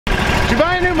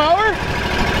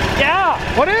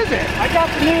What is it? I got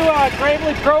the new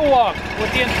Gravely Pro Walk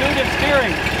with the intuitive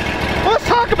steering. Well, let's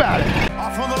talk about it.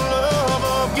 All for the love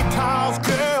of guitars,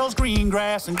 girls, green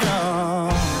grass, and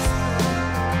guns.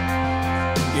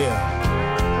 Yeah.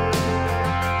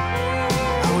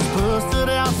 I was busted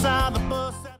outside the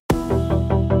bus.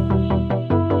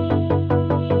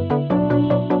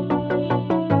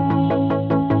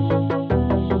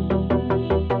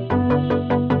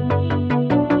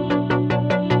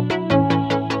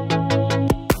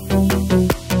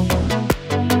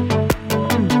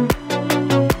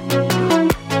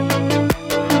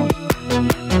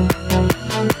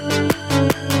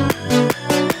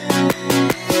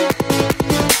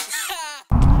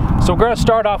 So we're going to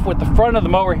start off with the front of the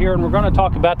mower here, and we're going to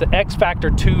talk about the X Factor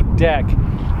 2 deck.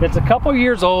 It's a couple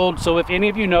years old, so if any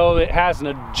of you know, it has an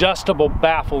adjustable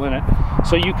baffle in it.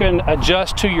 So you can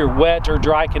adjust to your wet or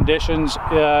dry conditions.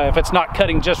 If it's not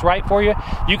cutting just right for you,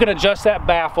 you can adjust that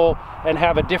baffle and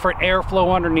have a different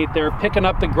airflow underneath there, picking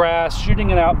up the grass,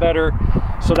 shooting it out better.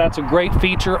 So that's a great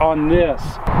feature on this.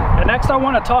 And next I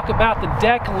want to talk about the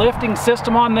deck lifting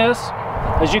system on this.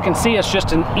 As you can see, it's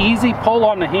just an easy pull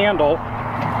on the handle.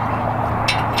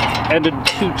 And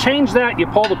to change that, you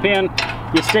pull the pin,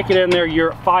 you stick it in there,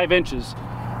 you're at 5 inches.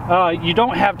 You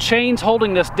don't have chains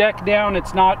holding this deck down.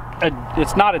 It's not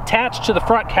attached to the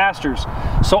front casters.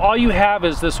 So all you have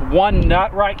is this one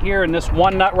nut right here and this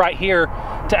one nut right here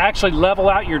to actually level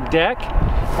out your deck.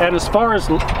 And as far as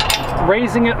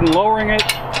raising it and lowering it,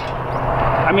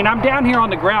 I mean, I'm down here on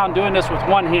the ground doing this with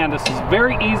one hand. This is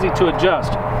very easy to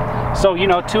adjust. So, you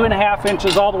know, 2.5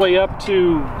 inches all the way up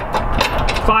to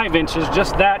 5 inches,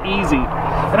 just that easy.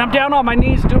 And I'm down on my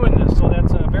knees doing this, so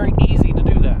that's very easy to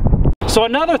do that. So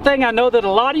another thing I know that a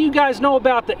lot of you guys know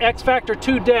about the X Factor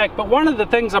 2 deck, but one of the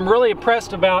things I'm really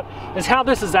impressed about is how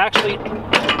this is actually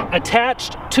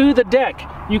attached to the deck.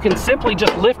 You can simply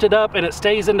just lift it up and it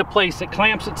stays into place. It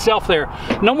clamps itself there.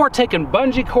 No more taking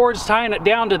bungee cords, tying it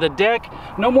down to the deck.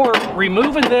 No more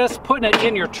removing this, putting it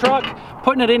in your truck,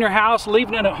 putting it in your house,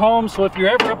 leaving it at home. So if you're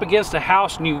ever up against a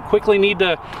house and you quickly need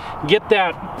to get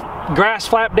that grass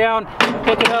flap down,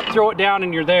 pick it up, throw it down,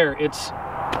 and you're there.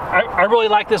 I really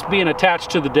like this being attached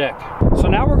to the deck. So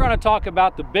now we're going to talk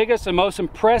about the biggest and most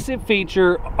impressive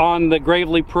feature on the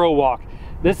Gravely Pro Walk.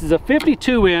 This is a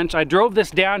 52 inch. I drove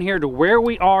this down here to where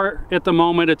we are at the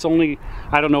moment. It's only,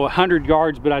 I don't know, 100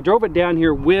 yards, but I drove it down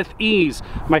here with ease.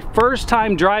 My first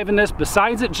time driving this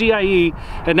besides at GIE,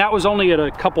 and that was only at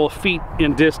a couple of feet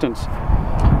in distance.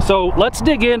 So let's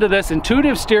dig into this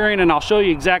intuitive steering and I'll show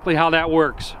you exactly how that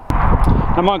works.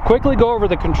 I'm going to quickly go over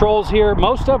the controls here.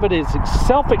 Most of it is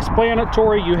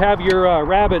self-explanatory. You have your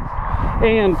rabbit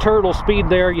and turtle speed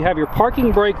there. You have your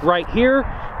parking brake right here.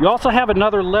 You also have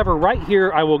another lever right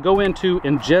here I will go into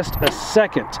in just a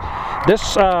second.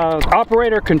 This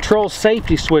operator control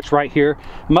safety switch right here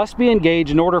must be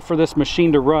engaged in order for this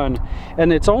machine to run.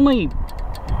 And it's only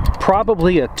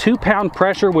probably a 2-pound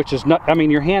pressure, which is not, I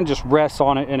mean, your hand just rests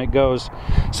on it and it goes.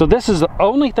 So this is the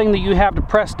only thing that you have to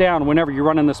press down whenever you're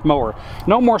running this mower.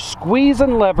 No more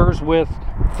squeezing levers with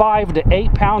 5 to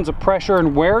 8 pounds of pressure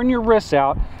and wearing your wrists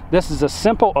out. This is a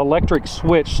simple electric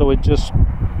switch, so it's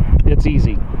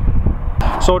easy.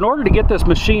 So in order to get this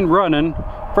machine running,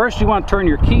 first you want to turn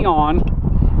your key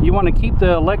on. You want to keep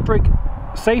the electric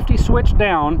safety switch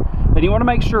down, and you want to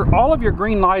make sure all of your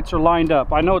green lights are lined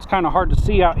up. I know it's kind of hard to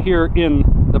see out here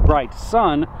in the bright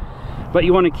sun, but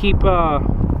you want to keep,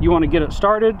 you want to get it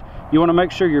started. You want to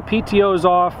make sure your PTO is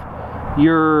off,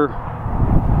 your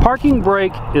parking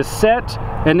brake is set,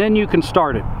 and then you can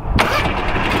start it.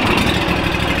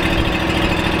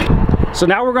 So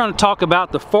now we're going to talk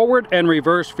about the forward and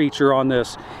reverse feature on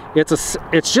this.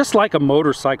 It's just like a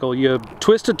motorcycle. You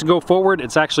twist it to go forward,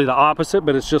 it's actually the opposite,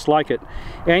 but it's just like it.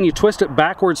 And you twist it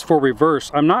backwards for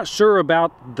reverse. I'm not sure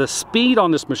about the speed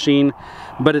on this machine,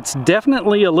 but it's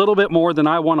definitely a little bit more than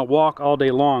I want to walk all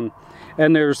day long.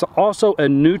 And there's also a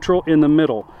neutral in the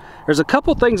middle. There's a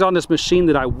couple things on this machine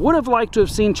that I would have liked to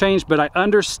have seen changed, but I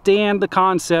understand the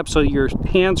concept so your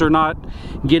hands are not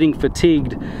getting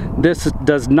fatigued. This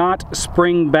does not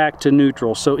spring back to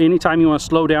neutral. So anytime you want to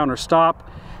slow down or stop,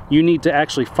 you need to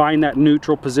actually find that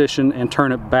neutral position and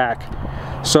turn it back.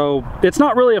 So it's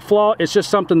not really a flaw, it's just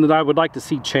something that I would like to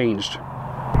see changed.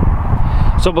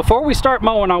 So before we start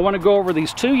mowing, I want to go over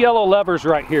these 2 yellow levers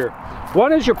right here.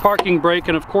 One is your parking brake,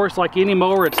 and of course, like any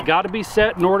mower, it's got to be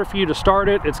set in order for you to start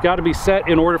it. It's got to be set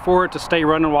in order for it to stay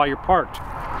running while you're parked.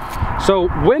 So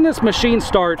when this machine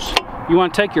starts, you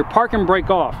want to take your parking brake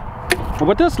off. And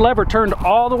with this lever turned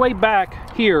all the way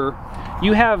back here,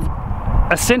 you have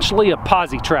essentially a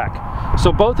posi track.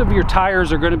 So both of your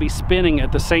tires are going to be spinning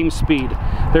at the same speed.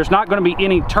 There's not going to be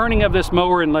any turning of this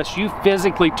mower unless you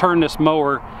physically turn this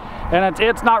mower. And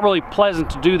it's not really pleasant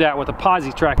to do that with a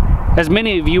posi track. As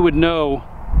many of you would know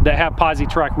that have posi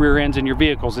track rear ends in your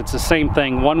vehicles, it's the same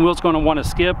thing. One wheel's going to want to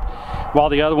skip while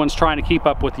the other one's trying to keep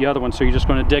up with the other one, so you're just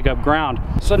going to dig up ground.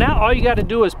 So now all you got to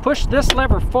do is push this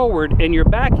lever forward and you're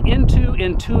back into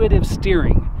intuitive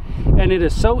steering. And it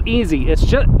is so easy. It's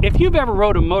just, if you've ever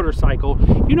rode a motorcycle,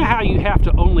 you know how you have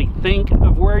to only think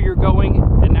of where you're going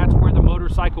and that's where the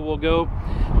motorcycle will go.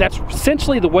 That's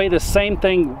essentially the way the same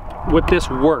thing with this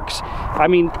works. I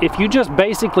mean, if you just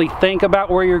basically think about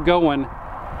where you're going,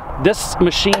 this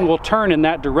machine will turn in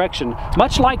that direction.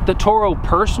 Much like the Toro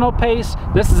personal pace,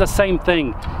 this is the same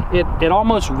thing. It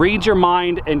almost reads your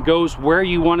mind and goes where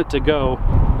you want it to go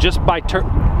just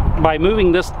by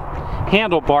moving this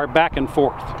handlebar back and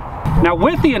forth. Now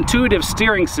with the intuitive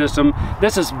steering system,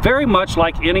 this is very much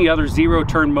like any other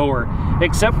zero-turn mower,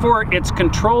 except for it's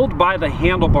controlled by the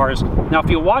handlebars. Now if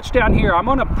you watch down here, I'm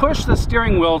going to push the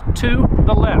steering wheel to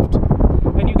the left,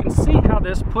 and you can see how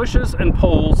this pushes and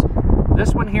pulls.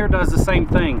 This one here does the same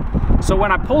thing. So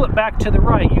when I pull it back to the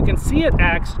right, you can see it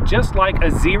acts just like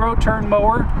a zero-turn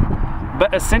mower,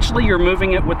 but essentially you're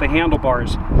moving it with the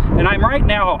handlebars. And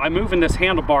I'm moving this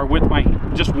handlebar with my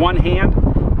just one hand,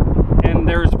 and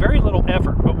there's very little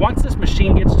effort. But once this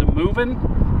machine gets to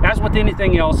moving, as with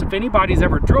anything else, if anybody's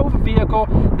ever drove a vehicle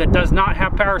that does not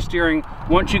have power steering,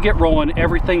 once you get rolling,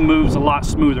 everything moves a lot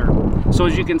smoother. So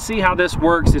as you can see how this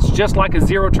works, it's just like a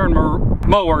zero-turn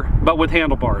mower, but with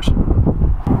handlebars.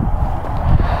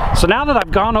 So now that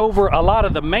I've gone over a lot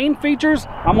of the main features,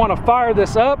 I'm going to fire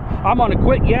this up, I'm going to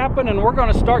quit yapping, and we're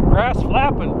going to start grass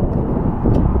flapping.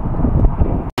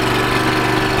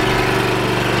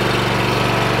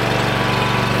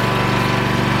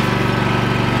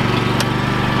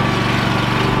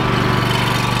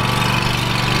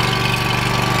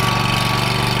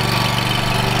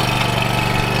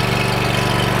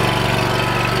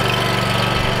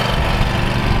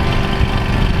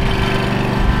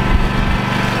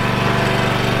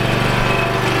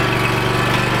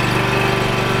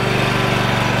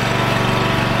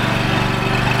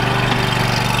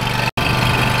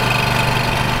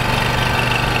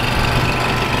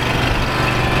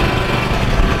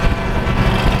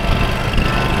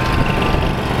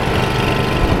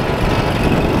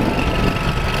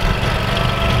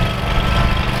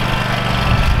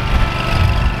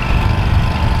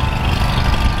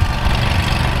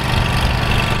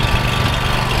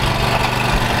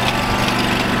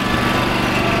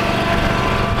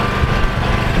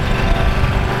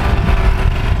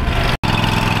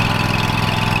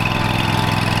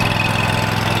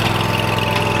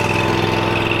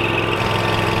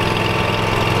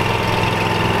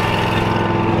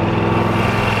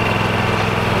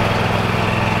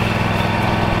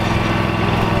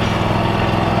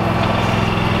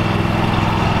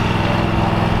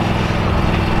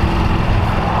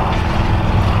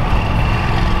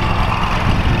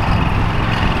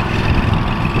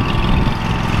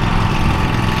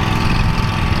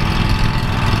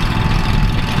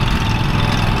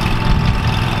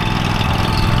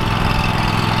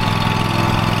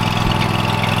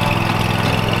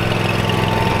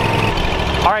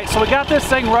 So we got this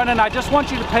thing running. I just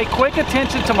want you to pay quick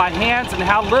attention to my hands and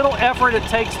how little effort it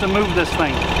takes to move this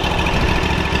thing.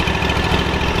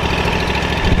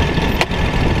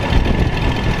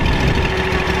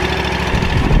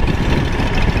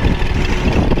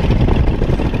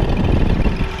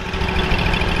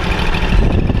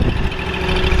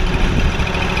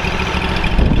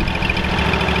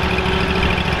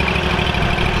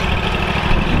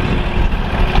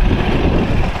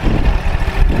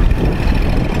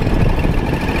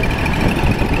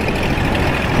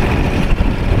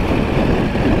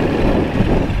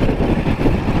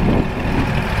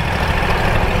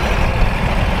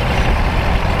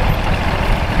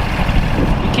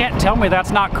 Tell me that's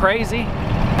not crazy.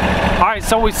 All right,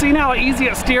 so we've seen how easy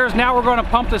it steers. Now we're going to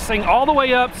pump this thing all the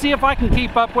way up, see if I can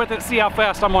keep up with it, see how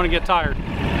fast I'm going to get tired.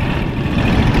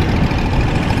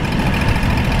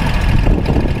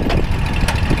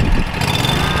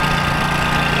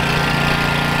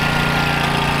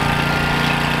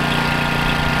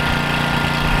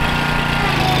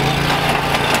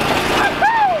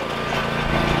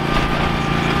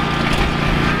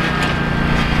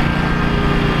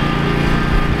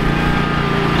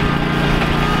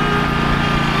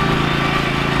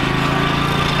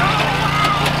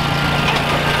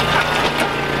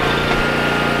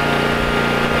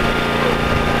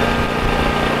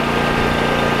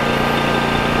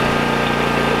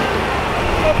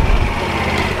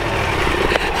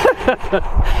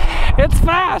 It's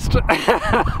fast.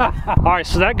 All right,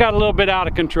 so that got a little bit out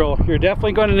of control. You're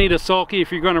definitely going to need a sulky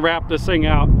if you're going to wrap this thing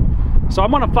out. So I'm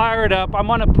going to fire it up. I'm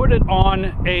going to put it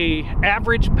on a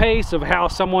average pace of how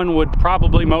someone would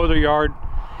probably mow their yard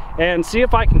and see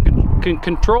if I can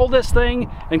control this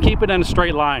thing and keep it in a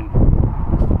straight line.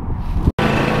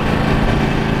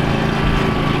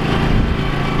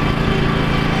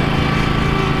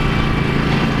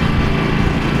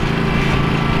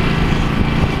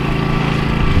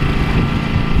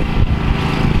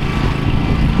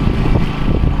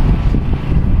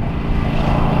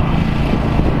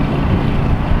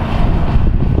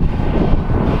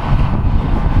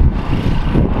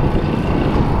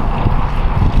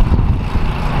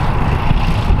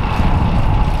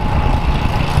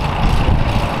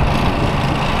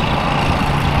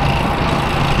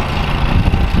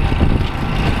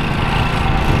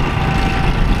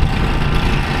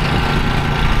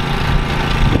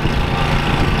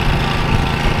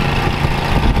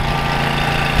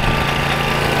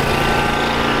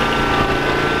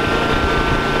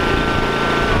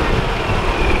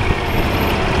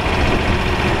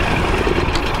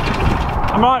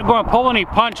 I'm not going to pull any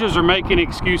punches or make any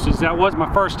excuses. That was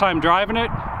my first time driving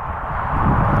it.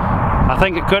 I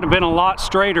think it could have been a lot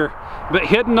straighter, but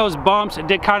hitting those bumps, it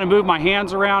did kind of move my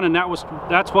hands around, and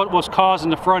that's what was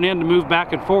causing the front end to move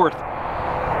back and forth.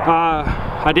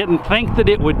 I didn't think that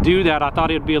it would do that. I thought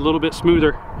it would be a little bit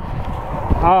smoother.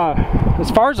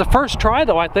 As far as the first try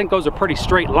though, I think those are pretty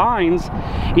straight lines,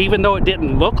 even though it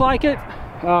didn't look like it.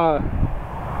 The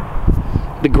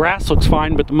grass looks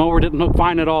fine, but the mower didn't look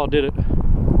fine at all, did it?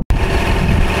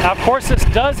 Now, of course, this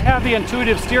does have the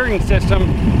intuitive steering system,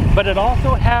 but it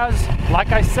also has,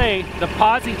 like I say, the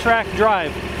PosiTrack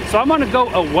drive. So I'm going to go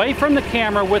away from the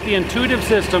camera with the intuitive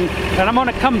system, and I'm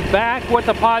going to come back with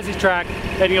the PosiTrack,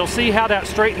 and you'll see how that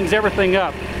straightens everything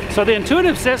up. So the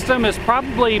intuitive system is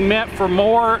probably meant for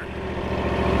more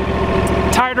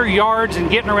tighter yards and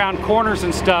getting around corners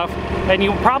and stuff, and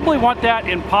you probably want that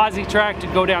in PosiTrack to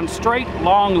go down straight,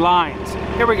 long lines.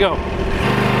 Here we go.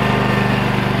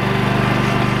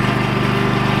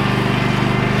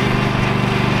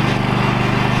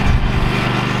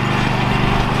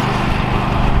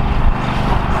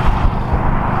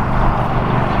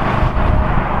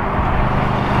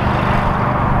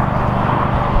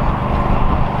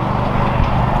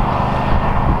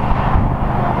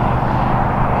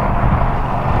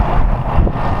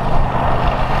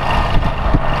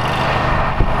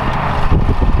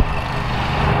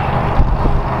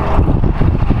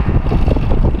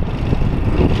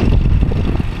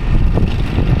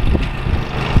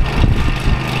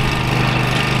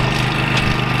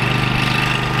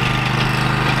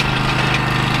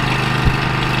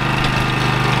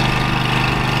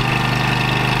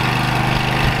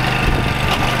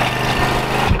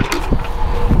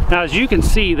 Now, as you can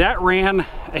see, that ran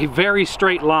a very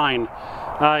straight line.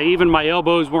 Even my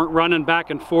elbows weren't running back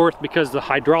and forth because the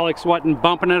hydraulics wasn't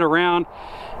bumping it around.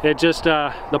 It just,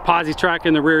 the PosiTrack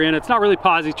in the rear end, it's not really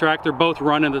PosiTrack, they're both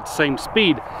running at the same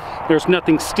speed. There's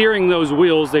nothing steering those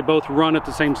wheels, they both run at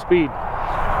the same speed.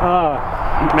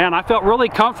 Man, I felt really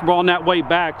comfortable on that way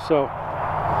back, so.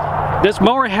 This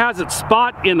mower has its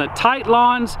spot in the tight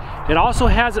lawns. It also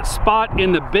has its spot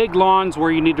in the big lawns where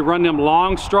you need to run them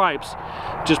long stripes.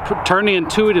 Just turn the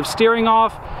intuitive steering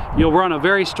off. You'll run a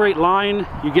very straight line.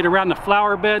 You get around the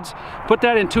flower beds, put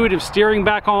that intuitive steering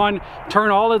back on, turn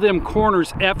all of them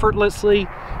corners effortlessly.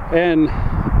 And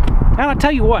I'll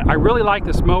tell you what, I really like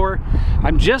this mower.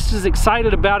 I'm just as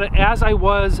excited about it as I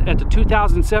was at the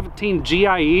 2017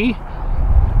 GIE.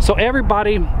 So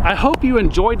everybody, I hope you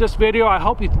enjoyed this video. I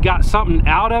hope you got something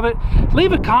out of it.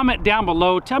 Leave a comment down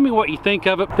below. Tell me what you think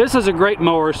of it. This is a great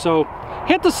mower, so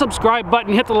hit the subscribe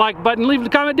button, hit the like button, leave a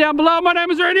comment down below. My name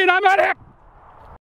is Randy and I'm out of here.